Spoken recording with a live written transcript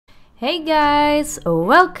Hey guys,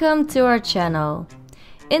 welcome to our channel.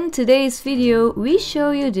 In today's video we show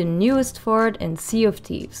you the newest fort in Sea of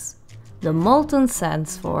Thieves, the Molten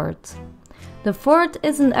Sands Fort. The fort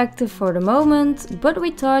isn't active for the moment, but we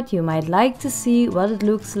thought you might like to see what it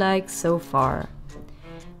looks like so far.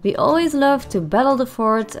 We always love to battle the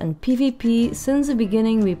forts and PvP since the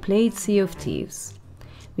beginning we played Sea of Thieves.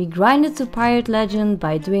 We grinded to Pirate Legend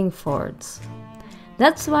by doing forts.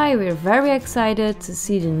 That's why we're very excited to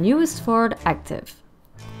see the newest fort active.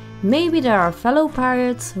 Maybe there are fellow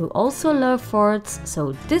pirates who also love forts,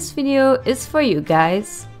 so this video is for you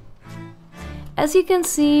guys. As you can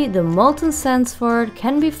see, the Molten Sands Fort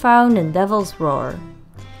can be found in Devil's Roar.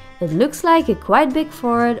 It looks like a quite big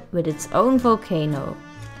fort with its own volcano.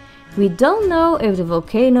 We don't know if the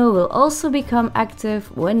volcano will also become active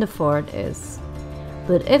when the fort is.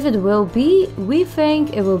 But if it will be, we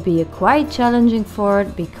think it will be a quite challenging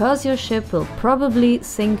fort because your ship will probably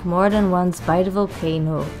sink more than once by the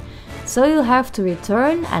volcano. So you'll have to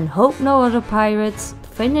return and hope no other pirates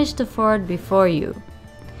finish the fort before you.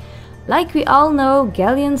 Like we all know,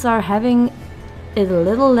 galleons are having it a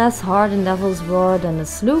little less hard in Devil's Roar than a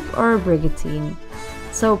sloop or a brigantine.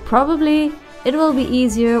 So probably it will be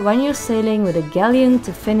easier when you're sailing with a galleon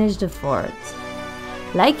to finish the fort.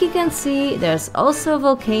 Like you can see, there's also a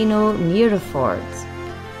volcano near the fort.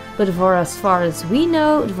 But for as far as we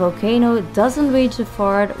know, the volcano doesn't reach the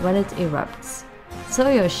fort when it erupts. So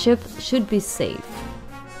your ship should be safe.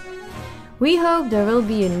 We hope there will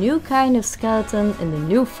be a new kind of skeleton in the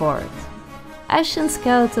new fort. Ashen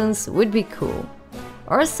skeletons would be cool.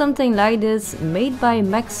 Or something like this made by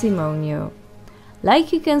Maximonio.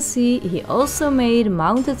 Like you can see, he also made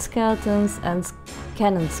mounted skeletons and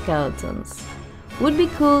cannon skeletons. Would be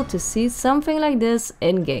cool to see something like this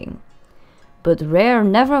in-game. But Rare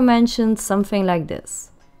never mentioned something like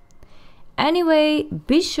this. Anyway,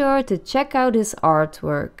 be sure to check out his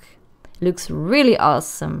artwork. Looks really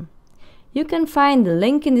awesome. You can find the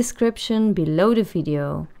link in the description below the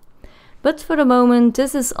video. But for the moment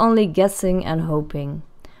this is only guessing and hoping.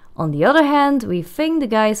 On the other hand, we think the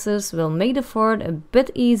geysers will make the fort a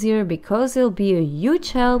bit easier because they'll be a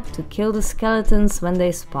huge help to kill the skeletons when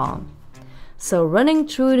they spawn. So running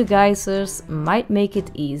through the geysers might make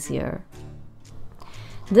it easier.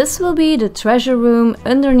 This will be the treasure room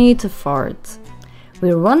underneath the fort.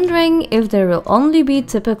 We're wondering if there will only be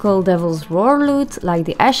typical Devil's Roar loot like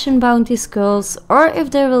the Ashen Bounty skulls, or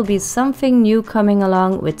if there will be something new coming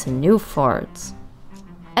along with the new fort.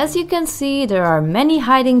 As you can see, there are many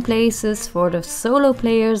hiding places for the solo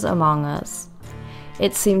players among us.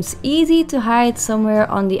 It seems easy to hide somewhere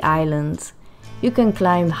on the island. You can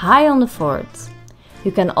climb high on the fort.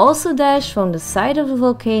 You can also dash from the side of the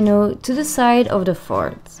volcano to the side of the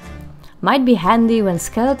fort. Might be handy when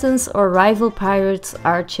skeletons or rival pirates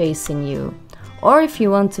are chasing you, or if you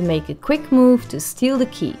want to make a quick move to steal the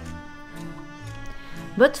key.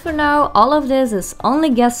 But for now, all of this is only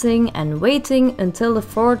guessing and waiting until the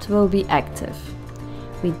fort will be active.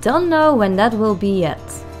 We don't know when that will be yet.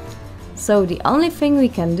 So the only thing we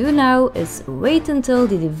can do now is wait until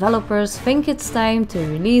the developers think it's time to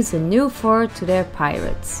release a new fort to their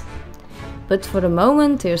pirates. But for the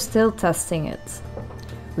moment they're still testing it.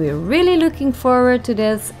 We're really looking forward to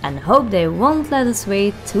this and hope they won't let us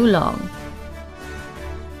wait too long.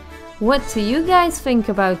 What do you guys think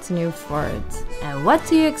about the new fort? And what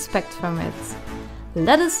do you expect from it?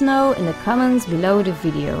 Let us know in the comments below the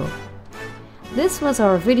video. This was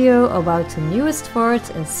our video about the newest fort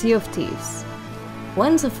in Sea of Thieves.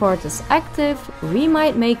 Once the fort is active, we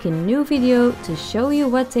might make a new video to show you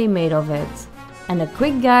what they made of it. And a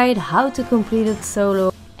quick guide how to complete it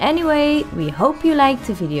solo. Anyway, we hope you liked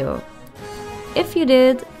the video. If you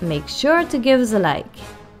did, make sure to give us a like.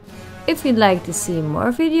 If you'd like to see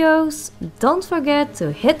more videos, don't forget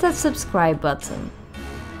to hit that subscribe button.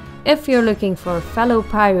 If you're looking for fellow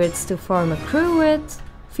pirates to form a crew with,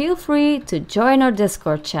 feel free to join our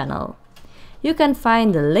Discord channel. You can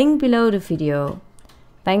find the link below the video.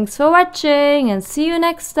 Thanks for watching and see you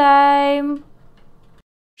next time!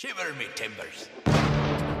 Shiver me timbers!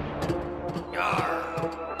 Yarr!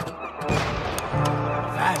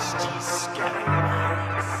 Vast ye scattering